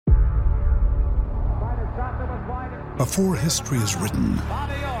Before history is written,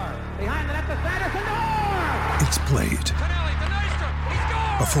 it's played.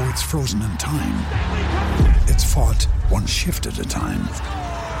 Before it's frozen in time, it's fought one shift at a time.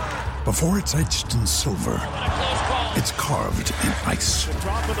 Before it's etched in silver, it's carved in ice.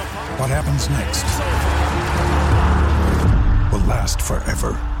 What happens next will last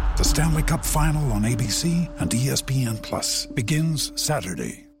forever. The Stanley Cup Final on ABC and ESPN Plus begins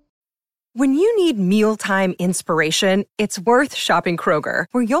Saturday. When you need mealtime inspiration, it's worth shopping Kroger,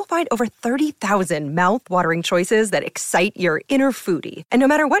 where you'll find over 30,000 mouth-watering choices that excite your inner foodie. And no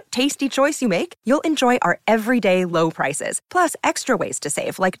matter what tasty choice you make, you'll enjoy our everyday low prices, plus extra ways to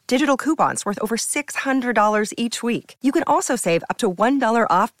save, like digital coupons worth over $600 each week. You can also save up to $1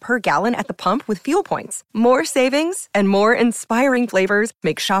 off per gallon at the pump with fuel points. More savings and more inspiring flavors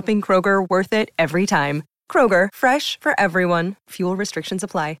make shopping Kroger worth it every time. Kroger, fresh for everyone. Fuel restrictions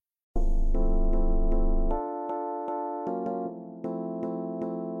apply.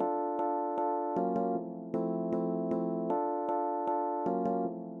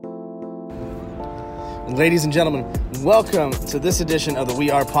 Ladies and gentlemen, welcome to this edition of the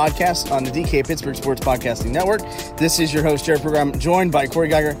We Are podcast on the DK Pittsburgh Sports Podcasting Network. This is your host, Jared Program, joined by Corey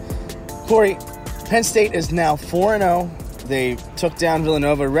Geiger. Corey, Penn State is now 4-0. They took down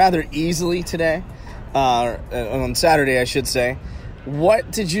Villanova rather easily today, on Saturday, I should say. What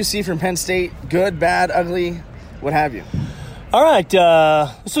did you see from Penn State? Good, bad, ugly, what have you? All right,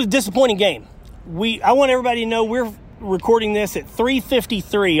 this was a disappointing game. I want everybody to know we're recording this at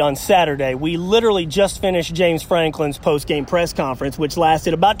 3:53 on Saturday. We literally just finished James Franklin's post-game press conference, which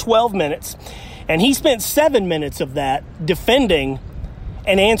lasted about 12 minutes, and he spent 7 minutes of that defending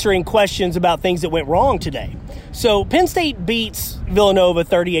and answering questions about things that went wrong today. So Penn State beats Villanova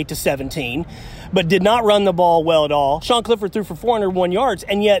 38-17, but did not run the ball well at all. Sean Clifford threw for 401 yards,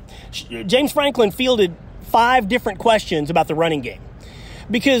 and yet James Franklin fielded 5 different questions about the running game.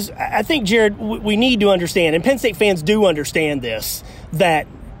 Because I think, Jared, we need to understand, and Penn State fans do understand this, that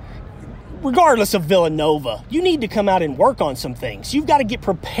regardless of Villanova, you need to come out and work on some things. You've got to get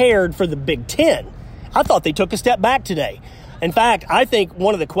prepared for the Big Ten. I thought they took a step back today. In fact, I think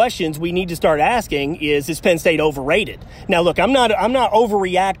one of the questions we need to start asking is Penn State overrated? Now, look, I'm not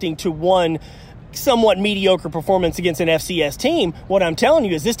overreacting to one somewhat mediocre performance against an FCS team. What I'm telling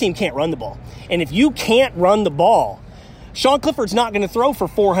you is this team can't run the ball. And if you can't run the ball, Sean Clifford's not going to throw for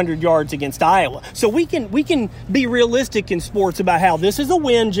 400 yards against Iowa. So we can be realistic in sports about how this is a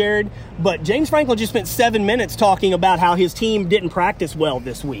win, Jared, but James Franklin just spent 7 minutes talking about how his team didn't practice well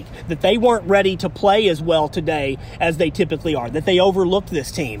this week, that they weren't ready to play as well today as they typically are, that they overlooked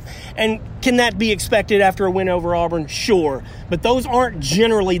this team. And can that be expected after a win over Auburn? Sure. But those aren't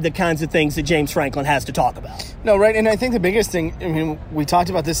generally the kinds of things that James Franklin has to talk about. No, right, and I think the biggest thing, I mean, we talked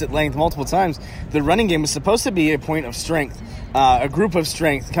about this at length multiple times, the running game was supposed to be a point of strength, a group of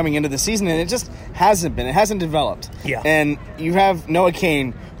strength coming into the season, and it just hasn't been. It hasn't developed. Yeah. And you have Noah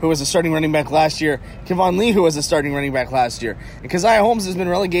Cain, who was a starting running back last year, Kevon Lee, who was a starting running back last year, and Keziah Holmes has been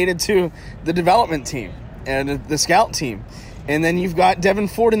relegated to the development team and the scout team. And then you've got Devin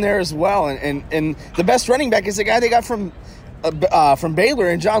Ford in there as well, and the best running back is the guy they got from Baylor,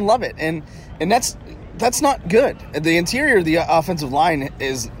 and John Lovett, and that's not good. The interior of the offensive line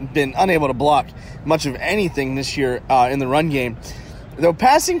has been unable to block much of anything this year in the run game. Though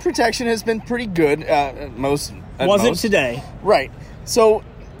passing protection has been pretty good, Wasn't today. Right. So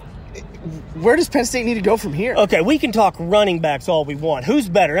where does Penn State need to go from here? Okay, we can talk running backs all we want. Who's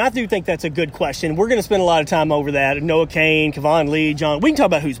better? And I do think that's a good question. We're going to spend a lot of time over that. Noah Cain, Kevon Lee, John. We can talk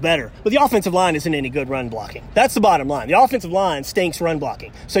about who's better. But the offensive line isn't any good run blocking. That's the bottom line. The offensive line stinks run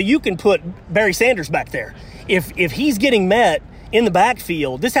blocking. So you can put Barry Sanders back there. If he's getting met in the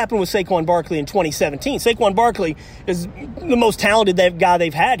backfield, this happened with Saquon Barkley in 2017. Saquon Barkley is the most talented guy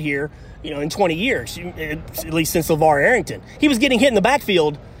they've had here, in 20 years, at least since LeVar Arrington. He was getting hit in the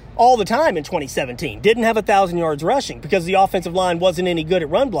backfield all the time in 2017. Didn't have 1,000 yards rushing because the offensive line wasn't any good at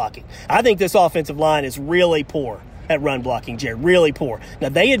run blocking. I think this offensive line is really poor at run blocking, Jared, really poor. Now,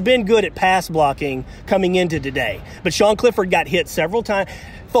 they had been good at pass blocking coming into today, but Sean Clifford got hit several times.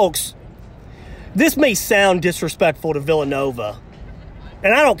 Folks, this may sound disrespectful to Villanova,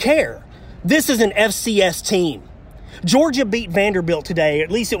 and I don't care. This is an FCS team. Georgia beat Vanderbilt today. At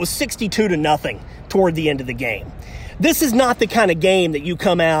least it was 62-0 toward the end of the game. This is not the kind of game that you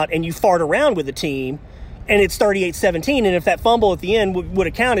come out and you fart around with a team and it's 38-17, and if that fumble at the end would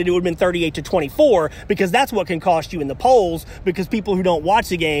have counted, it would have been 38-24, because that's what can cost you in the polls, because people who don't watch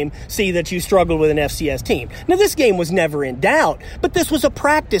the game see that you struggled with an FCS team. Now, this game was never in doubt, but this was a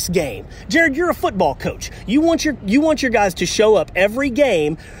practice game. Jared, you're a football coach. You want your guys to show up every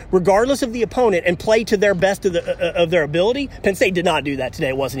game, regardless of the opponent, and play to their best of their ability. Penn State did not do that today.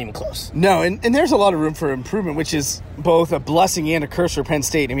 It wasn't even close. No, and there's a lot of room for improvement, which is both a blessing and a curse for Penn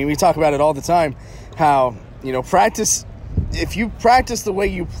State. I mean, we talk about it all the time, how, practice, if you practice the way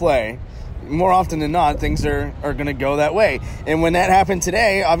you play, more often than not, things are going to go that way. And when that happened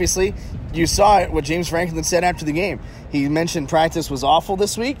today, obviously, you saw it, what James Franklin said after the game. He mentioned practice was awful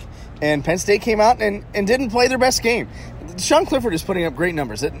this week, and Penn State came out and didn't play their best game. Sean Clifford is putting up great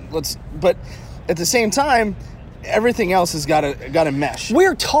numbers. But at the same time, everything else has got to mesh.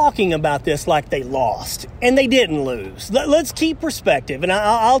 We're talking about this like they lost, and they didn't lose. Let's keep perspective, and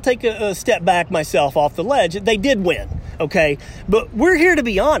I'll take a step back myself off the ledge. They did win, okay? But we're here to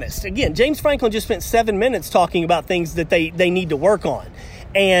be honest. Again, James Franklin just spent 7 minutes talking about things that they need to work on.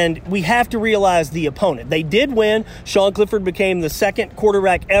 And we have to realize the opponent. They did win. Sean Clifford became the second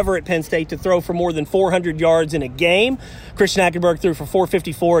quarterback ever at Penn State to throw for more than 400 yards in a game. Christian Hackenberg threw for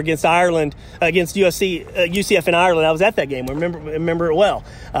 454 against Ireland, against UCF in Ireland. I was at that game. I remember it well.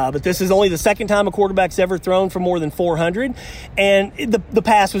 But this is only the second time a quarterback's ever thrown for more than 400. And the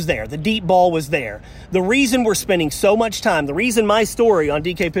pass was there. The deep ball was there. The reason we're spending so much time, the reason my story on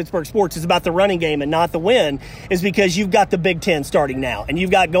DK Pittsburgh Sports is about the running game and not the win, is because you've got the Big Ten starting now. And you've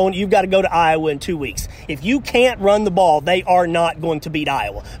got to go to Iowa in 2 weeks. If you can't run the ball, they are not going to beat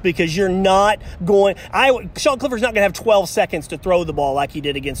Iowa, because you're not going. Sean Clifford's not going to have 12 seconds to throw the ball like he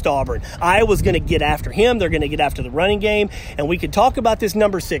did against Auburn. Iowa's going to get after him. They're going to get after the running game. And we could talk about this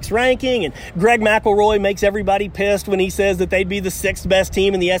number 6 ranking. And Greg McElroy makes everybody pissed when he says that they'd be the 6th best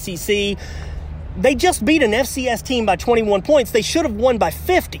team in the SEC. They just beat an FCS team by 21 points. They should have won by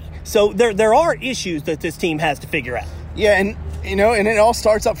 50. So there are issues that this team has to figure out. Yeah, and it all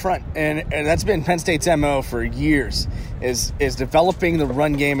starts up front, and that's been Penn State's MO for years, is developing the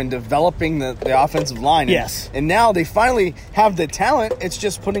run game and developing the offensive line. Yes. And now they finally have the talent. It's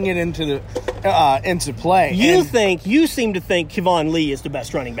just putting it into play. You seem to think Kevon Lee is the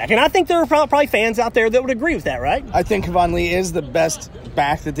best running back, and I think there are probably fans out there that would agree with that, right? I think Kevon Lee is the best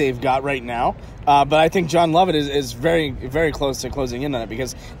back that they've got right now. But I think John Lovett is very, very close to closing in on it,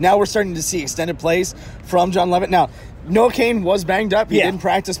 because now we're starting to see extended plays from John Lovett. Now, Noah Cain was banged up. He didn't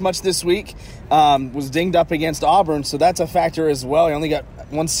practice much this week, was dinged up against Auburn, so that's a factor as well. He only got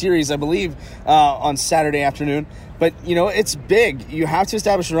one series, I believe, on Saturday afternoon. But, it's big. You have to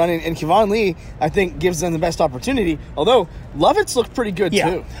establish a run, and Kevon Lee, I think, gives them the best opportunity, although Lovett's looked pretty good,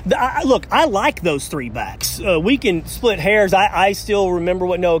 too. Look, I like those 3 backs. We can split hairs. I still remember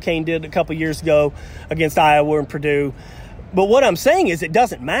what Noah Cain did a couple years ago against Iowa and Purdue. But what I'm saying is it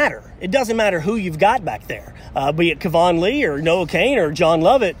doesn't matter. It doesn't matter who you've got back there, be it Kevon Lee or Noah Cain or John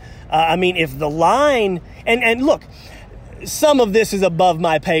Lovett. If the line – and look – some of this is above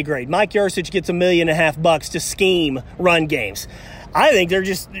my pay grade. Mike Yurcich gets $1.5 million to scheme run games. I think they're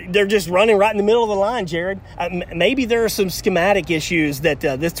just running right in the middle of the line, Jared. Maybe there are some schematic issues that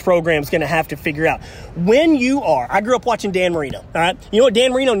this program's going to have to figure out. I grew up watching Dan Marino. All right, you know what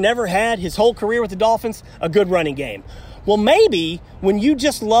Dan Marino never had his whole career with the Dolphins? A good running game. Well, maybe when you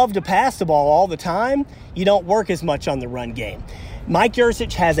just love to pass the ball all the time, you don't work as much on the run game. Mike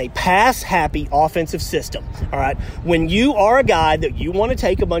Yurcich has a pass-happy offensive system, all right? When you are a guy that you want to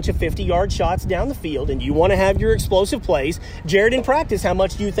take a bunch of 50-yard shots down the field and you want to have your explosive plays, Jared, in practice, how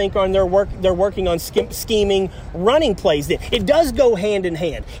much do you think they're working on scheming running plays? It does go hand in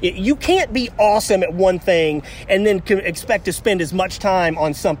hand. You can't be awesome at one thing and then expect to spend as much time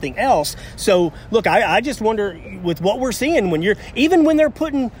on something else. So, look, I just wonder, with what we're seeing, even when they're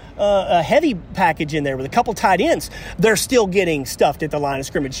putting a heavy package in there with a couple tight ends, they're still getting stuffed at the line of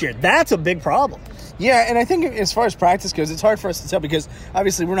scrimmage here. That's a big problem. Yeah, and I think as far as practice goes, it's hard for us to tell because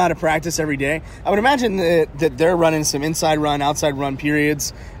obviously we're not at practice every day. I would imagine that they're running some inside run, outside run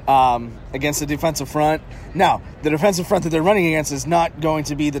periods against the defensive front. Now, the defensive front that they're running against is not going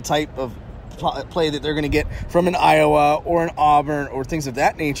to be the type of play that they're going to get from an Iowa or an Auburn or things of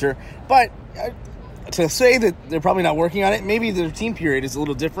that nature. But to say that they're probably not working on it, maybe their team period is a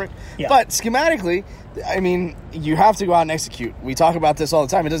little different. Yeah. But schematically, I mean, you have to go out and execute. We talk about this all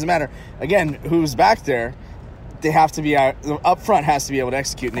the time. It doesn't matter, again, who's back there. They have to be up front, has to be able to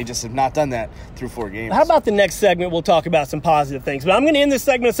execute, and they just have not done that through 4 games. How about the next segment? We'll talk about some positive things. But I'm going to end this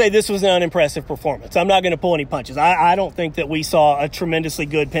segment and say this was an unimpressive performance. I'm not going to pull any punches. I don't think that we saw a tremendously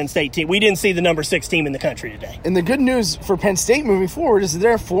good Penn State team. We didn't see the number 6 team in the country today. And the good news for Penn State moving forward is that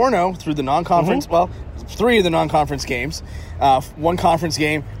they're 4-0 through the non-conference. Mm-hmm. Well, 3 of the non-conference games, 1 conference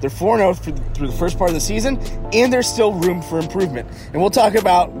game. They're 4-0 through the first part of the season, and there's still room for improvement. And we'll talk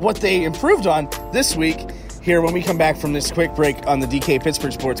about what they improved on this week here when we come back from this quick break on the DK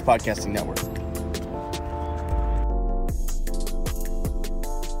Pittsburgh Sports Podcasting Network.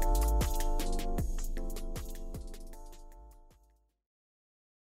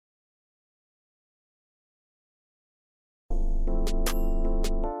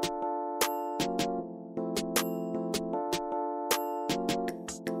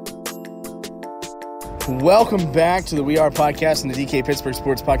 Welcome back to the We Are Podcast and the DK Pittsburgh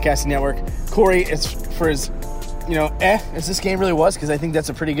Sports Podcasting Network. Corey, it's for as, as this game really was, because I think that's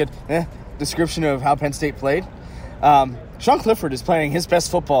a pretty good description of how Penn State played. Sean Clifford is playing his best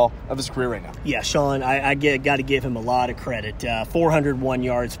football of his career right now. Yeah, Sean, I got to give him a lot of credit. 401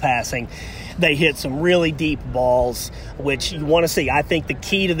 yards passing. They hit some really deep balls, which you want to see. I think the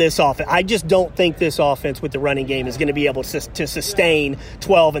key to this offense, I just don't think this offense with the running game is going to be able to sustain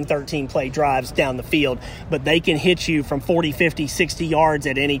 12 and 13 play drives down the field. But they can hit you from 40, 50, 60 yards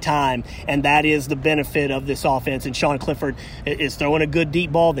at any time, and that is the benefit of this offense. And Sean Clifford is throwing a good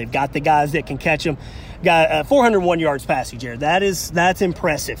deep ball. They've got the guys that can catch them. Got 401 yards passing, Jared. That's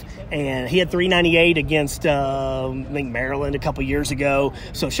impressive. And he had 398 against I think Maryland a couple years ago.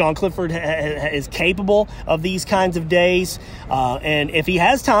 So Sean Clifford is capable of these kinds of days. And if he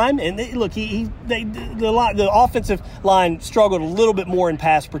has time, and look, the offensive line struggled a little bit more in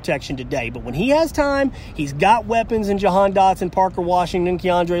pass protection today. But when he has time, he's got weapons in Jahan Dotson, Parker Washington,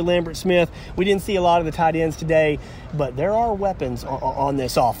 Keandre Lambert-Smith. We didn't see a lot of the tight ends today, but there are weapons on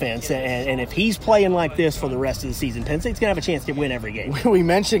this offense. And if he's playing like this for the rest of the season, Penn State's going to have a chance to win every game. We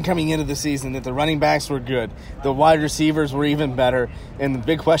mentioned coming into the season that the running backs were good. The wide receivers were even better. And the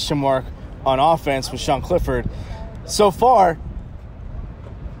big question mark on offense was Sean Clifford. So far,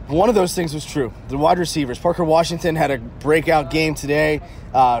 one of those things was true. The wide receivers. Parker Washington had a breakout game today.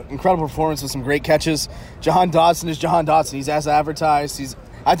 Incredible performance with some great catches. Jahan Dotson is Jahan Dotson. He's as advertised.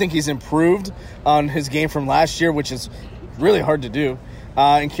 I think he's improved on his game from last year, which is really hard to do.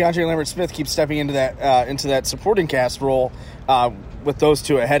 And Keandre Lambert-Smith keeps stepping into that supporting cast role with those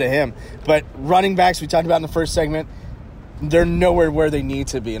two ahead of him. But running backs, we talked about in the first segment, they're nowhere where they need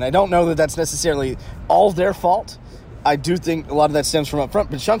to be. And I don't know that that's necessarily all their fault. I do think a lot of that stems from up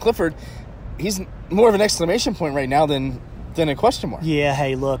front. But Sean Clifford, he's more of an exclamation point right now than a question mark. Yeah,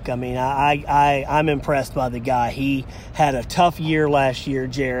 hey, look, I mean, I'm impressed by the guy. He had a tough year last year,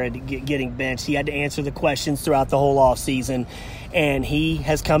 Jared, getting benched. He had to answer the questions throughout the whole offseason, and he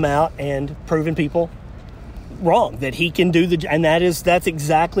has come out and proven people wrong, that he can do and that's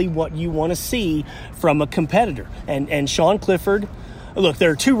exactly what you want to see from a competitor. And Sean Clifford, look,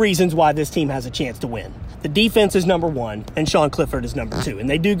 there are 2 reasons why this team has a chance to win. The defense is number 1, and Sean Clifford is number 2, and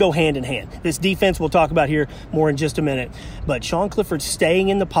they do go hand in hand. This defense we'll talk about here more in just a minute, but Sean Clifford staying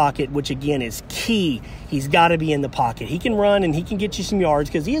in the pocket, which again is key. He's got to be in the pocket. He can run and he can get you some yards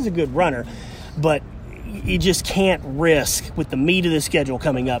because he is a good runner, but you just can't risk, with the meat of the schedule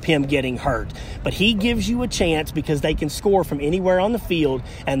coming up, him getting hurt. But he gives you a chance because they can score from anywhere on the field,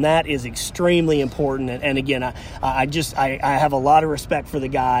 and that is extremely important. And again, I have a lot of respect for the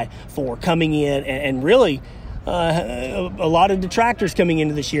guy for coming in and really a lot of detractors coming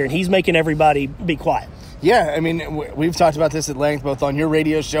into this year, and he's making everybody be quiet. Yeah, I mean, we've talked about this at length, both on your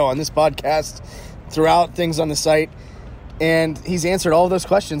radio show, on this podcast, throughout things on the site. And he's answered all of those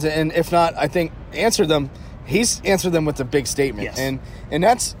questions. And if not, I think answered them. He's answered them with a big statement. Yes. And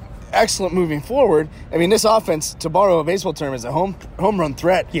that's excellent moving forward. I mean, this offense, to borrow a baseball term, is a home run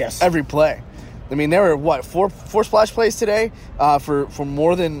threat. Yes. Every play. I mean, there were, four splash plays today for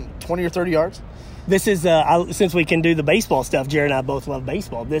more than 20 or 30 yards? This is, since we can do the baseball stuff, Jared and I both love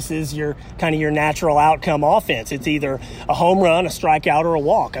baseball, this is your natural outcome offense. It's either a home run, a strikeout, or a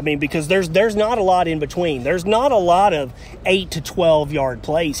walk. I mean, because there's not a lot in between. There's not a lot of 8 to 12-yard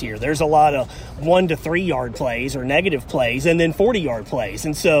plays here. There's a lot of 1 to 3-yard plays or negative plays and then 40-yard plays.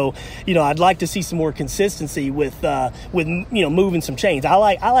 And so, I'd like to see some more consistency with moving some chains. I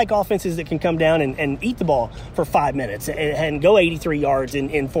like offenses that can come down and eat the ball for 5 minutes and go 83 yards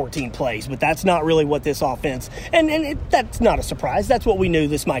in 14 plays. But that's not really what this offense, that's not a surprise. That's what we knew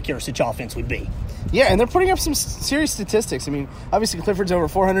this Mike Yurcich offense would be. Yeah, and they're putting up some serious statistics. I mean, obviously Clifford's over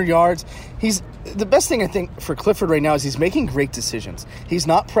 400 yards. The best thing I think for Clifford right now is he's making great decisions. He's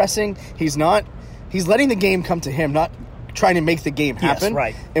not pressing. He's letting the game come to him, not trying to make the game happen. Yes,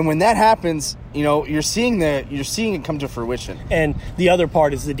 right. And when that happens, you're seeing it come to fruition. And the other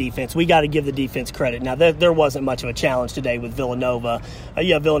part is the defense. We got to give the defense credit. Now, there wasn't much of a challenge today with Villanova.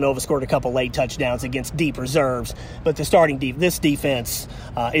 Villanova scored a couple late touchdowns against deep reserves, but the starting this defense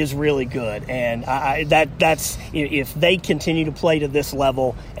is really good. And that's if they continue to play to this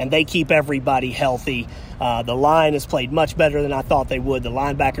level and they keep everybody healthy. The line has played much better than I thought they would. The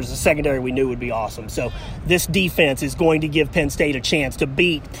linebackers, the secondary, we knew would be awesome. So this defense is going to give Penn State a chance to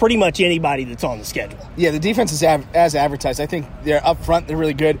beat pretty much anybody that's on the schedule. Yeah, the defense is as advertised. I think they're up front. They're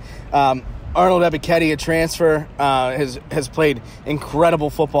really good. Arnold Ebiketie, a transfer, has played incredible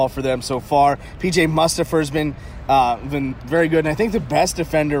football for them so far. P.J. Mustafer's been very good. And I think the best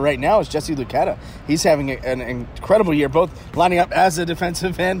defender right now is Jesse Luketa. He's having an incredible year, both lining up as a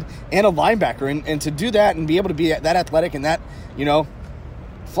defensive end and a linebacker. And to do that and be able to be that athletic and that,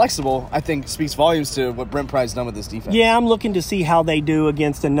 flexible, I think speaks volumes to what Brent Pry's done with this defense. Yeah, I'm looking to see how they do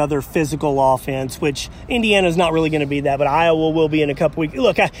against another physical offense, which Indiana's not really going to be that, but Iowa will be in a couple weeks.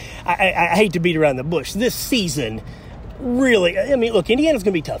 Look, I hate to beat around the bush. This season, really, look, Indiana's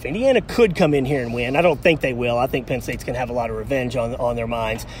going to be tough. Indiana could come in here and win. I don't think they will. I think Penn State's going to have a lot of revenge on their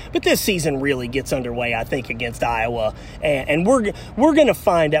minds. But this season really gets underway, I think, against Iowa. And we're going to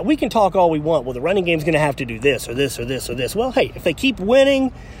find out. We can talk all we want. Well, the running game's going to have to do this or this or this or this. Well, hey, if they keep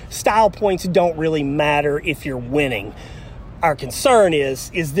winning, style points don't really matter if you're winning. Our concern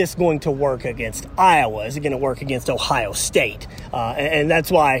is this going to work against Iowa? Is it going to work against Ohio State? And that's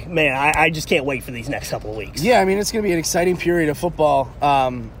why, man, I just can't wait for these next couple of weeks. Yeah, it's going to be an exciting period of football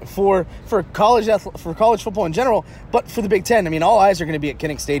for college football in general, but for the Big Ten. All eyes are going to be at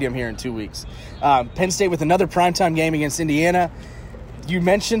Kinnick Stadium here in 2 weeks. Penn State with another primetime game against Indiana. You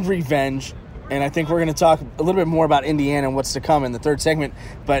mentioned revenge, and I think we're going to talk a little bit more about Indiana and what's to come in the third segment,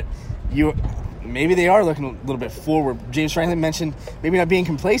 but maybe they are looking a little bit forward. James Franklin mentioned maybe not being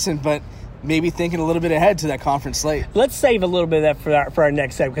complacent, but maybe thinking a little bit ahead to that conference slate. Let's save a little bit of that for our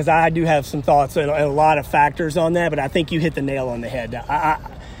next segment, because I do have some thoughts and a lot of factors on that, but I think you hit the nail on the head.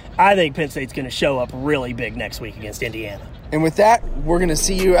 I think Penn State's going to show up really big next week against Indiana. And with that, we're going to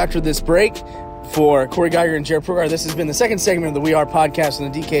see you after this break. For Corey Geiger and Jared Prugar, this has been the second segment of the We Are podcast on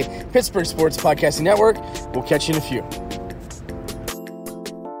the DK Pittsburgh Sports Podcasting Network. We'll catch you in a few.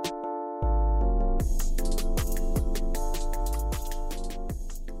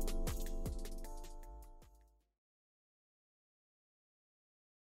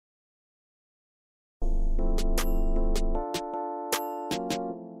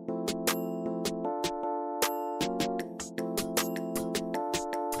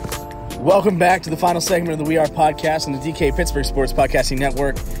 Welcome back to the final segment of the We Are podcast on the DK Pittsburgh Sports Podcasting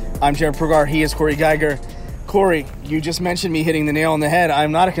Network. I'm Jared Prugar. He is Corey Geiger. Corey, you just mentioned me hitting the nail on the head.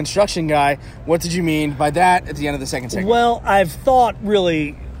 I'm not a construction guy. What did you mean by that at the end of the second segment? Well, I've thought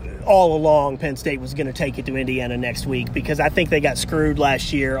really all along Penn State was going to take it to Indiana next week, because I think they got screwed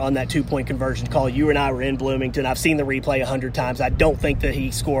last year on that 2-point conversion call. You and I were in Bloomington. I've seen the replay 100 times. I don't think that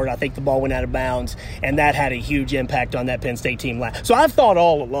he scored. I think the ball went out of bounds, and that had a huge impact on that Penn State team. So I've thought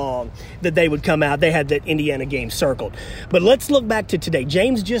all along that they would come out. They had that Indiana game circled. But let's look back to today.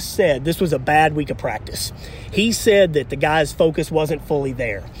 James just said this was a bad week of practice. He said that the guys' focus wasn't fully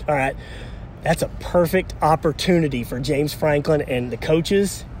there. All right. That's a perfect opportunity for James Franklin and the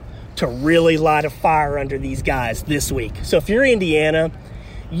coaches to really light a fire under these guys this week. So if you're Indiana,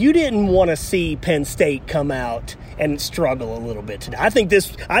 you didn't want to see Penn State come out and struggle a little bit today. I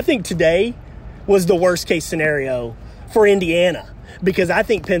think today was the worst case scenario for Indiana, because I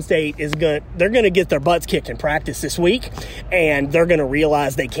think Penn State they're going to get their butts kicked in practice this week, and they're going to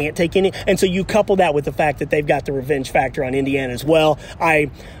realize they can't take any. And so you couple that with the fact that they've got the revenge factor on Indiana as well.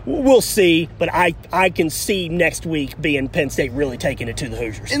 We'll see, but I can see next week being Penn State really taking it to the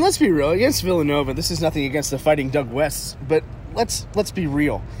Hoosiers. And let's be real, against Villanova, this is nothing against the Fighting Doug Wests, but let's be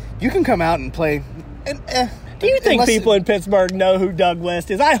real. You can come out and play Do you think people in Pittsburgh know who Doug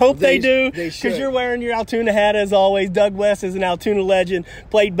West is? I hope they do, because you're wearing your Altoona hat as always. Doug West is an Altoona legend,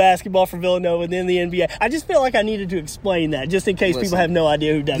 played basketball for Villanova and then the NBA. I just feel like I needed to explain that, just in case people have no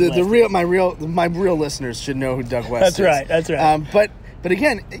idea who Doug West is. My real listeners should know who Doug West is. That's right. But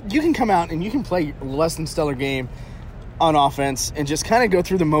again, you can come out and you can play a less than stellar game on offense and just kind of go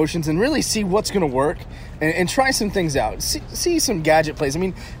through the motions and really see what's going to work and try some things out. See some gadget plays. I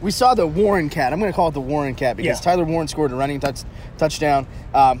mean, we saw the Warren Cat. I'm going to call it the Warren Cat because Tyler Warren scored a running touchdown.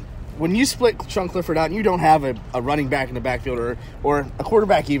 When you split Sean Clifford out and you don't have a running back in the backfield or a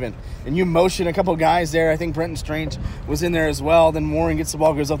quarterback even, and you motion a couple guys there, I think Brenton Strange was in there as well, then Warren gets the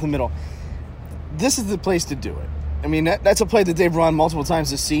ball, goes up the middle. This is the place to do it. I mean, that's a play that they've run multiple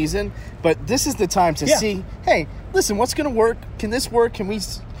times this season, but this is the time to see, hey, listen, what's going to work? Can this work? Can we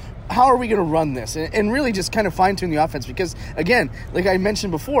how are we going to run this? And really just kind of fine-tune the offense because, again, like I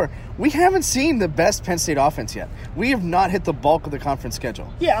mentioned before, we haven't seen the best Penn State offense yet. We have not hit the bulk of the conference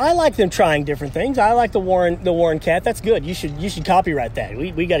schedule. Yeah, I like them trying different things. I like the Warren Cat. That's good. You should copyright that.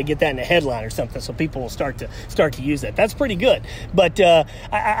 We got to get that in a headline or something so people will start to use that. That's pretty good. But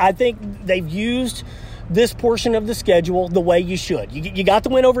I think they've used this portion of the schedule the way you should. You got the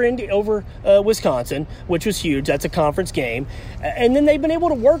win over Wisconsin, which was huge. That's a conference game. And then they've been able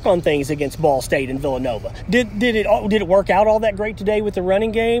to work on things against Ball State and Villanova. Did it work out all that great today with the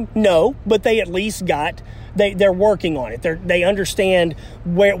running game? No, but they at least they're working on it. They understand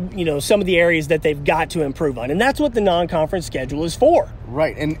where, some of the areas that they've got to improve on. And that's what the non-conference schedule is for.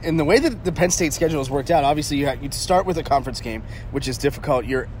 Right. And the way that the Penn State schedule has worked out, obviously you start with a conference game, which is difficult.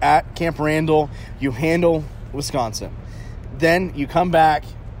 You're at Camp Randall. You handle Wisconsin. Then you come back.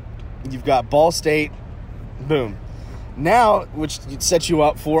 You've got Ball State. Boom. Now, which sets you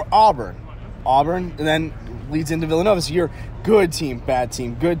up for Auburn. And then leads into Villanova. So you're good team, bad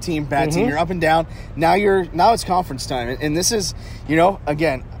team, good team, bad team. You're up and down. Now it's conference time. And this is,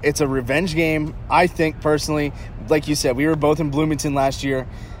 again, it's a revenge game. I think personally, like you said, we were both in Bloomington last year.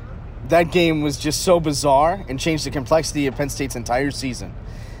 That game was just so bizarre and changed the complexity of Penn State's entire season.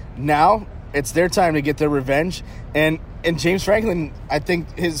 Now it's their time to get their revenge. And James Franklin, I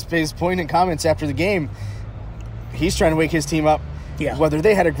think his poignant comments after the game, he's trying to wake his team up. Yeah. Whether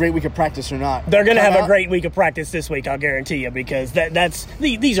they had a great week of practice or not. They're going to have a great week of practice this week, I'll guarantee you, because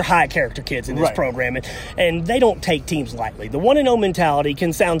these are high-character kids in this program, and they don't take teams lightly. The 1-0 mentality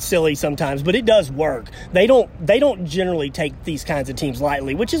can sound silly sometimes, but it does work. They don't generally take these kinds of teams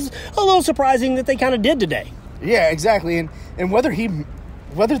lightly, which is a little surprising that they kind of did today. Yeah, exactly. And whether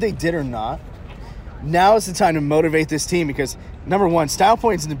they did or not, now is the time to motivate this team because, number one, style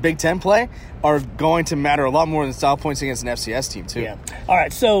points in the Big Ten play are going to matter a lot more than style points against an FCS team, too. Yeah. All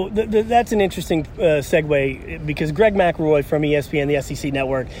right, so that's an interesting segue because Greg McElroy from ESPN, the SEC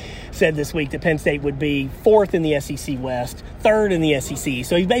Network, said this week that Penn State would be 4th in the SEC West, 3rd in the SEC.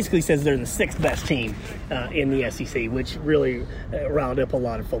 So he basically says they're the 6th best team in the SEC, which really riled up a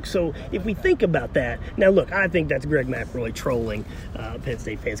lot of folks. So if we think about that, now look, I think that's Greg McElroy trolling Penn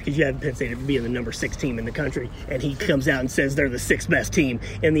State fans because you have Penn State being the number 6 team in the country, and he comes out and says they're the 6th best team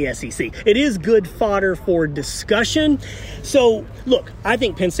in the SEC. It is good fodder for discussion. So look, I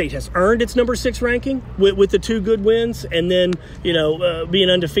think Penn State has earned its number 6 ranking with the 2 good wins and then, being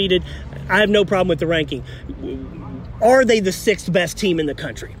undefeated. I have no problem with the ranking. Are they the 6th best team in the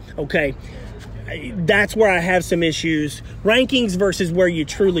country? Okay. That's where I have some issues. Rankings versus where you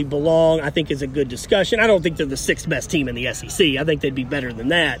truly belong, I think, is a good discussion. I don't think they're the 6th best team in the SEC. I think they'd be better than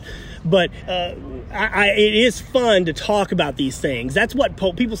that. But it is fun to talk about these things. That's what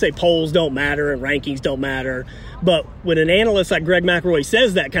people say, polls don't matter and rankings don't matter. But when an analyst like Greg McElroy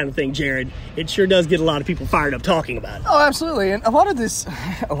says that kind of thing, Jared, it sure does get a lot of people fired up talking about it. Oh, absolutely. And a lot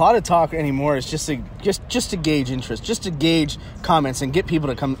of talk anymore is just to gauge interest, just to gauge comments and get people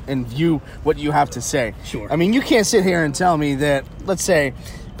to come and view what you have to say. Sure. I mean, you can't sit here and tell me that, let's say,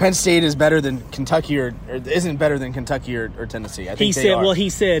 Penn State is better than Kentucky or isn't better than Kentucky or Tennessee. I think they are. Well, he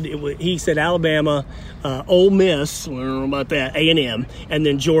said Alabama, Ole Miss, I don't know about that, A&M, and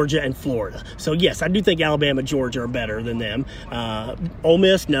then Georgia and Florida. So yes, I do think Alabama, Georgia are better than them. Ole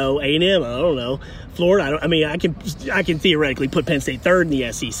Miss, no. A&M, I don't know. Florida, I can theoretically put Penn State 3rd in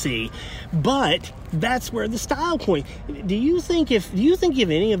the SEC, but that's where the style point. Do you think if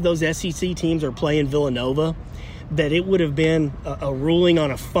any of those SEC teams are playing Villanova, that it would have been a ruling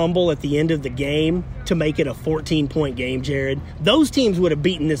on a fumble at the end of the game to make it a 14-point game, Jared? Those teams would have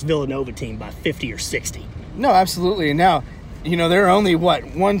beaten this Villanova team by 50 or 60. No, absolutely. And now, there are only,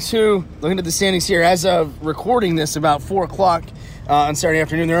 1, 2, looking at the standings here, as of recording this about 4 o'clock on Saturday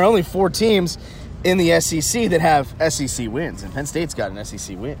afternoon, there are only 4 teams in the SEC that have SEC wins, and Penn State's got an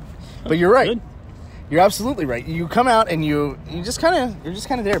SEC win. But you're right. Good. You're absolutely right. You come out and you're just kind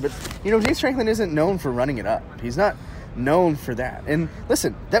of there. But James Franklin isn't known for running it up. He's not known for that. And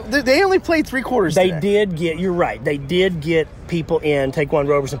listen, they only played 3 quarters. You're right. They did get people in. Taquan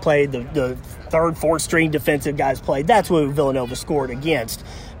Roberson played. The 3rd, 4th string defensive guys played. That's what Villanova scored against.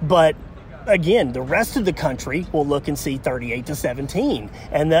 But again, the rest of the country will look and see 38-17.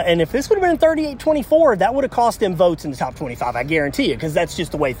 And if this would have been 38-24, that would have cost them votes in the top 25. I guarantee you, because that's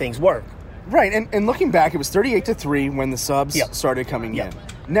just the way things work. Right, and looking back, it was 38-3 when the subs started coming in.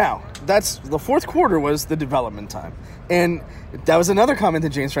 Now, that's the 4th quarter was the development time. And that was another comment that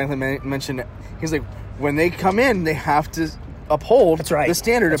James Franklin mentioned. He's like, when they come in, they have to uphold That's right. the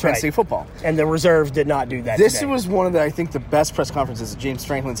standard That's of Penn right. State football. And the reserves did not do that This today. was one of I think, the best press conferences that James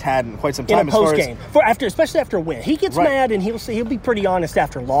Franklin's had in quite some time. In a post game, especially after a win, he gets Right. mad and he'll be pretty honest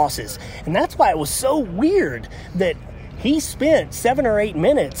after losses, and that's why it was so weird that he spent 7 or 8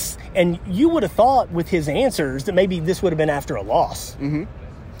 minutes, and you would have thought with his answers that maybe this would have been after a loss. Mm-hmm.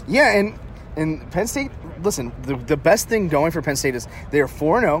 Yeah, and Penn State. Listen, the best thing going for Penn State is they are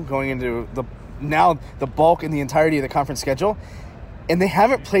 4-0 going into the bulk and the entirety of the conference schedule, and they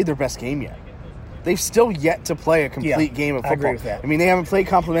haven't played their best game yet. They've still yet to play a complete game of football. I agree with that. I mean, they haven't played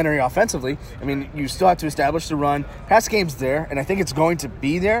complementary offensively. I mean, you still have to establish the run. Pass game's there, and I think it's going to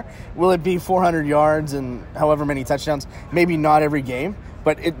be there. Will it be 400 yards and however many touchdowns? Maybe not every game,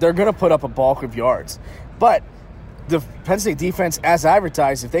 but they're going to put up a bulk of yards. But the Penn State defense, as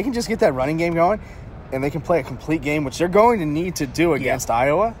advertised, if they can just get that running game going and they can play a complete game, which they're going to need to do against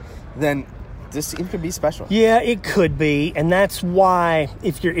Iowa, then this team could be special. Yeah, it could be, and that's why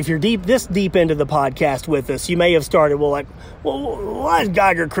if you're this deep into the podcast with us, you may have started why is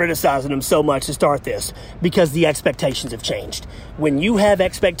Geiger criticizing him so much to start this? Because the expectations have changed. When you have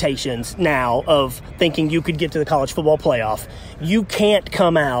expectations now of thinking you could get to the college football playoff, you can't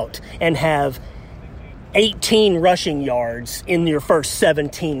come out and have 18 rushing yards in your first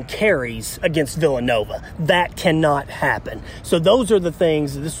 17 carries against Villanova. That cannot happen. So those are the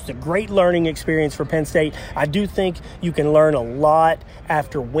things. This was a great learning experience for Penn State. I do think you can learn a lot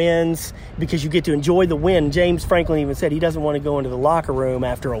after wins because you get to enjoy the win. James Franklin even said he doesn't want to go into the locker room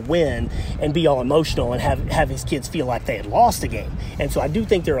after a win and be all emotional and have his kids feel like they had lost a game. And so I do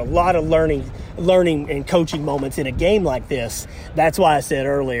think there are a lot of learning and coaching moments in a game like this. That's why I said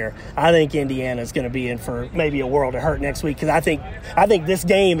earlier, I think Indiana's going to be in for maybe a world of hurt next week because I think this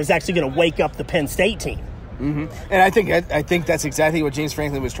game is actually going to wake up the Penn State team. Mm-hmm. And I think that's exactly what James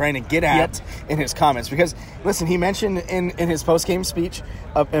Franklin was trying to get at in his comments. Because, listen, he mentioned in his post-game speech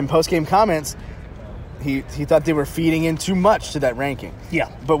and post-game comments, he thought they were feeding in too much to that ranking.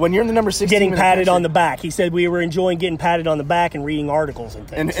 Yeah. But when you're in the number 16 getting patted country, on the back. He said we were enjoying getting patted on the back and reading articles and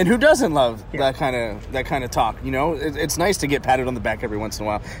things. And who doesn't love that kind of talk? You know, it's nice to get patted on the back every once in a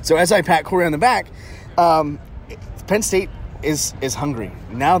while. So as I pat Corey on the back, Penn State is hungry.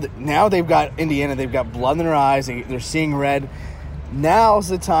 Now they've got Indiana, they've got blood in their eyes, they're seeing red. Now's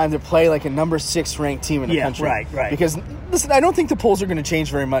the time to play like a number 6 ranked team in the country. Right. Because, listen, I don't think the polls are going to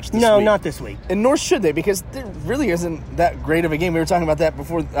change very much this week. No, not this week. And nor should they, because there really isn't that great of a game. We were talking about that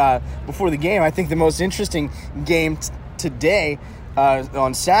before the game. I think the most interesting game today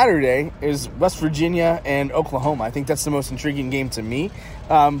on Saturday is West Virginia and Oklahoma. I think that's the most intriguing game to me.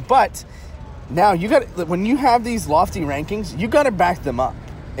 But now when you have these lofty rankings, you got to back them up.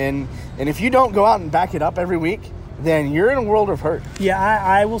 And if you don't go out and back it up every week, then you're in a world of hurt. Yeah,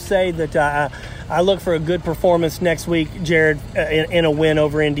 I will say that I look for a good performance next week, Jared, in a win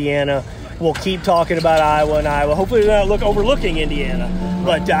over Indiana. We'll keep talking about Iowa. Hopefully we're not overlooking Indiana.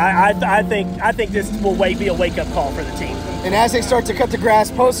 But I think this will be a wake-up call for the team. And as they start to cut the grass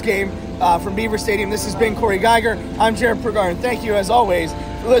post-game from Beaver Stadium, this has been Corey Geiger. I'm Jared Pergar, and thank you, as always,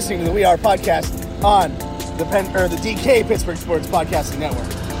 for listening to the We Are podcast on the DK Pittsburgh Sports Podcasting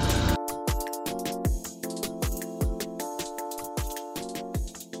Network.